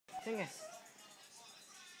Sing it.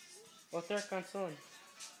 Otra canción.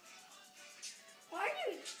 Why are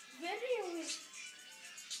you videoing?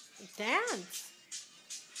 Dance.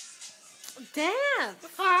 Dance.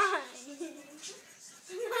 Fine.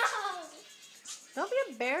 No. Don't be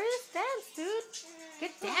embarrassed. Dance, dude.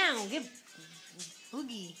 Get down. Get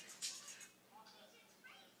boogie.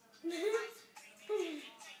 Ice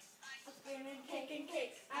cream and cake and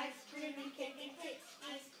cake. Ice cream and cake and cake.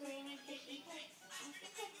 Ice cream and cake and cake.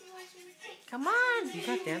 Come on. You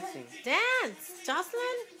got dancing. Dance.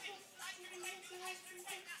 Jocelyn.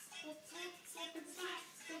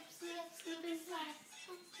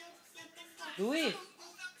 Luis,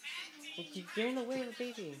 you're in the way of the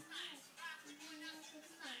baby.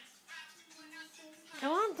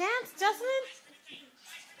 Come on, dance, Jocelyn.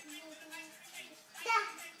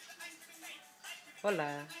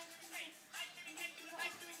 Hola.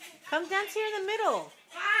 Come dance here in the middle.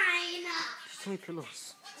 Fine. There's so many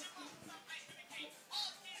pillows.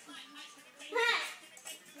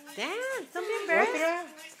 Dance. Don't be embarrassed. Otra.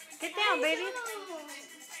 Get down, baby.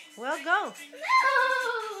 Well, go. No.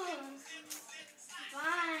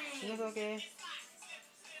 Fine. It's okay.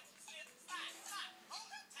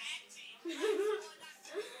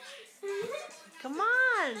 Come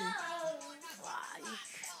on. Wow, you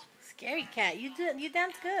scary cat. You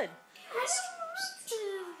dance good.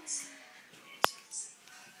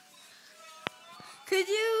 Could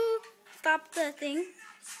you stop the thing?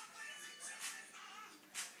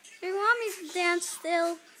 You want me to dance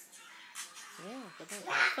still? Yeah, go dance.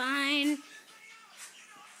 Fine.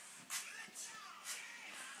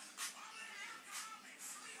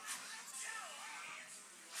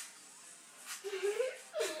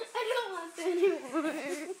 I don't want to anymore.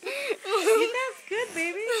 You dance good,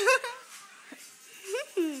 baby.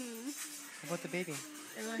 How about the baby?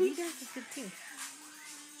 He dances good too.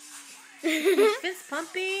 He's fist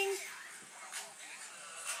pumping.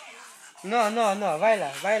 No.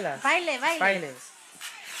 Baila. Baile. Baile.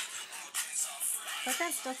 Go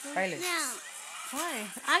dance, Jocelyn. Baile. No. Why?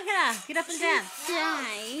 Angela, get up and dance.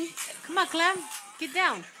 Die. Come on, Clem. Get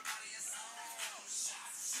down.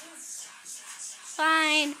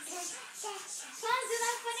 Fine. Come do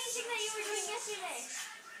that funny thing that you were doing yesterday.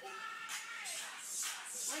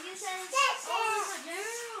 When you said, oh, no.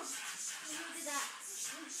 You did that.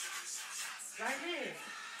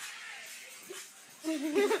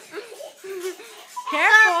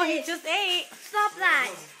 Careful, he just ate. Stop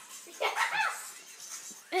that.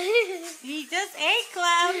 He just ate,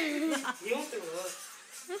 Clem. If you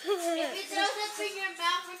throw this in your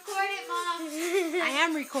mouth, record it, Mom. I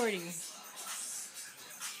am recording.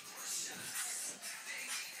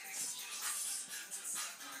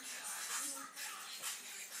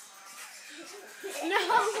 No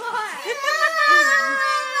more.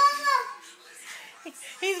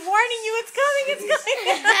 He's warning you. It's coming. It's coming.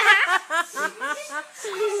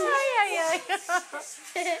 Ay.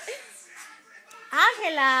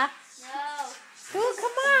 Angela. No. Ooh,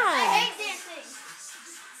 come I on. hate dancing.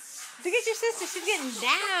 Look at your sister. She's getting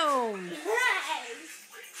down.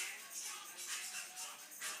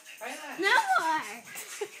 No more.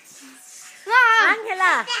 Mom.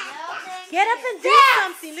 Angela, No dancing. get up and do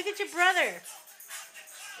something. Look at your brother.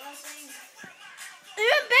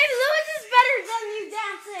 Even Baby Louis is better than you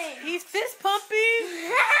dancing. He's fist pumping.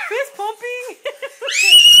 Fist pumping.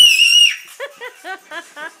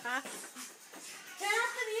 Turn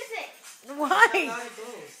off the music. Why?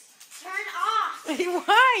 Turn off.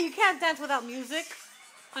 Why? You can't dance without music.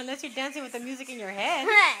 Unless you're dancing with the music in your head.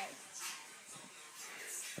 Hey.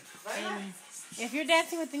 And if you're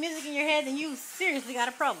dancing with the music in your head, then you seriously got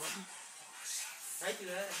a problem. I do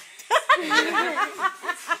that.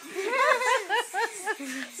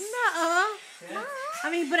 No. Yeah. I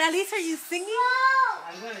mean, but at least are you singing?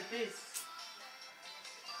 I'm going like this.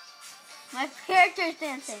 My character's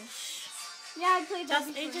dancing. Yeah, I played that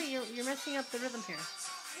Just before. AJ, you're messing up the rhythm here.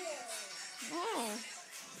 Oh.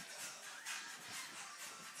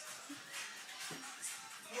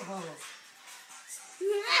 Oh.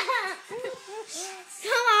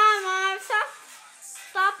 Come on, Mom.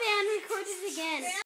 Stop and record it again.